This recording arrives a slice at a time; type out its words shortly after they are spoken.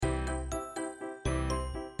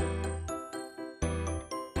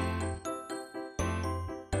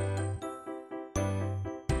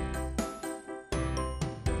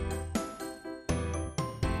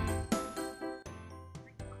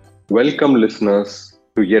Welcome, listeners,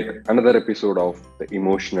 to yet another episode of The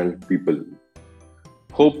Emotional People.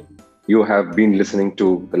 Hope you have been listening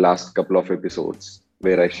to the last couple of episodes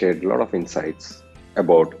where I shared a lot of insights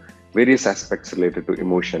about various aspects related to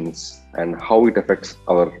emotions and how it affects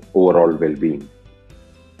our overall well being.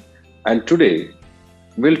 And today,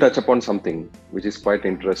 we'll touch upon something which is quite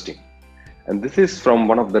interesting. And this is from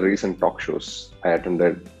one of the recent talk shows I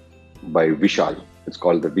attended by Vishal. It's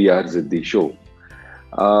called the VR Ziddi Show.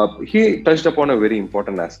 He touched upon a very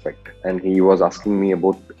important aspect, and he was asking me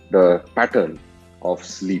about the pattern of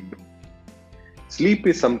sleep. Sleep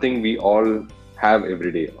is something we all have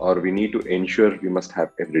every day, or we need to ensure we must have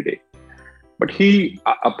every day. But he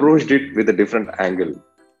approached it with a different angle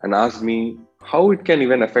and asked me how it can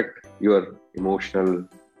even affect your emotional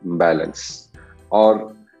balance,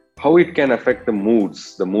 or how it can affect the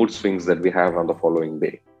mood swings that we have on the following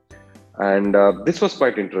day. And this was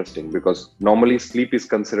quite interesting because normally sleep is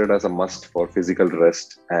considered as a must for physical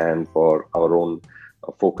rest and for our own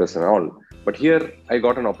focus and all. But here I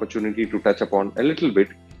got an opportunity to touch upon a little bit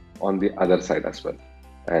on the other side as well.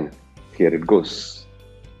 And here it goes.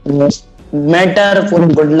 Matter for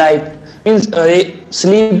good life means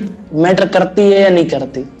sleep matter करती है या नहीं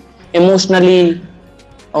करती emotionally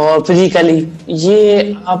और physically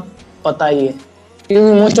ये आप बताइए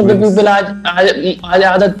क्योंकि मोस्ट ऑफ द पीपल आज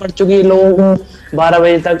आदत पड़ चुकी है लोगों को 12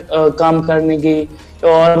 बजे तक काम करने की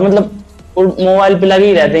और मतलब मोबाइल पे लगे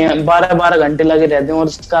ही रहते हैं 12-12 घंटे लगे रहते हैं और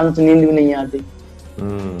उस कारण से नींद भी नहीं आती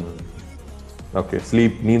ओके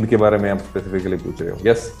स्लीप नींद के बारे में आप स्पेसिफिकली पूछ रहे हो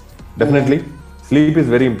yes definitely sleep is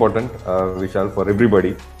very important Vishal for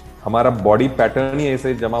everybody हमारा बॉडी पैटर्न ही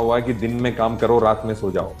ऐसे जमा हुआ है कि दिन में काम करो रात में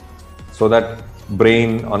सो जाओ so that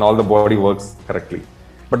brain on all the body works correctly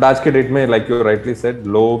but आज के डेट में लाइक यू राइटली सेड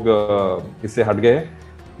लोग इससे हट गए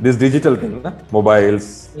दिस डिजिटल थिंग ना मोबाइल्स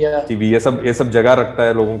टीवी ये सब जगह रखता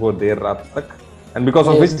है लोगों को देर रात तक and because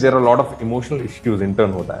of which there are lot of emotional issues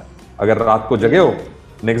intern होता है अगर रात को जगे हो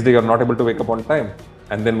next day you are not able to wake up on time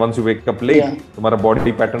and then once you wake up late तुम्हारा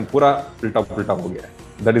बॉडी पैटर्न पूरा उल्टा हो गया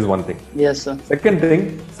है that is one thing yes sir second thing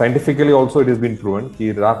scientifically also it is been proven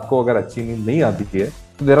कि रात को अगर अच्छी नींद नहीं आती है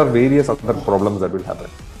तो there are various other problems that will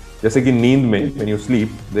happen जैसे कि नींद में when you sleep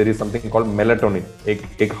there is something called melatonin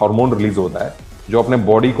एक हार्मोन रिलीज होता है जो अपने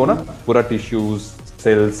बॉडी को ना पूरा टिश्यूज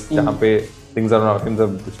सेल्स जहां पे थिंग्स आर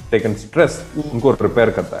टेकन स्ट्रेस उनको रिपेयर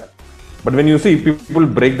करता है but when you see people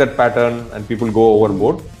break that pattern and people go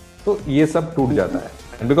overboard तो ये सब टूट जाता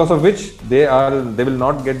है and because of which they will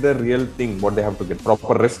not get the real thing what they have to get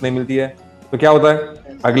proper rest नहीं मिलती है तो क्या होता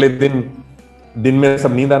है अगले दिन में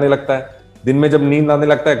सब नींद आने लगता है दिन में जब नींद आने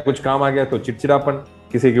लगता है कुछ काम आ गया तो चिड़चिड़ापन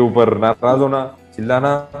किसी के ऊपर नाराज होना चिल्लाना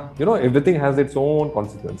you know everything has its own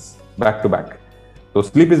consequence back to back so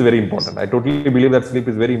sleep is very important I totally believe that sleep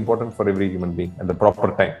is very important for every human being at the proper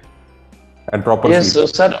time and proper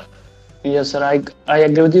sleep yes sir I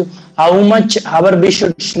agree with you how much hour we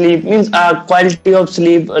should sleep means quality of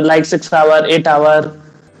sleep like 6 hour 8 hour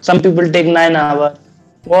some people take 9 hour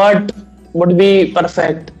what would be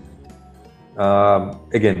perfect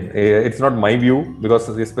again it's not my view because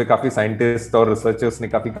इस पे काफी scientists और researchers ने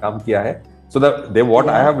काफी काम किया है so what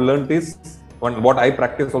I have learned is what I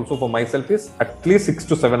practice also for myself is at least 6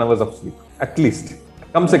 to 7 hours of sleep at least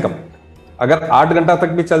कम से कम अगर 8 घंटा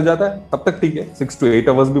तक भी चल जाता है तब तक ठीक है 6 to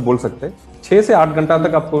 8 hours भी बोल सकते हैं 6 से 8 घंटा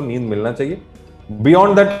तक आपको नींद मिलना चाहिए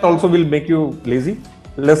beyond that also will make you lazy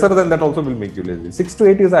lesser than that also will make you lazy 6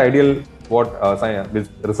 to 8 is the ideal what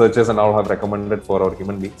researchers and all have recommended for our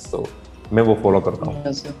human beings so मैं वो फॉलो करता हूँ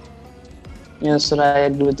yes sir I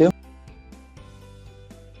agree with you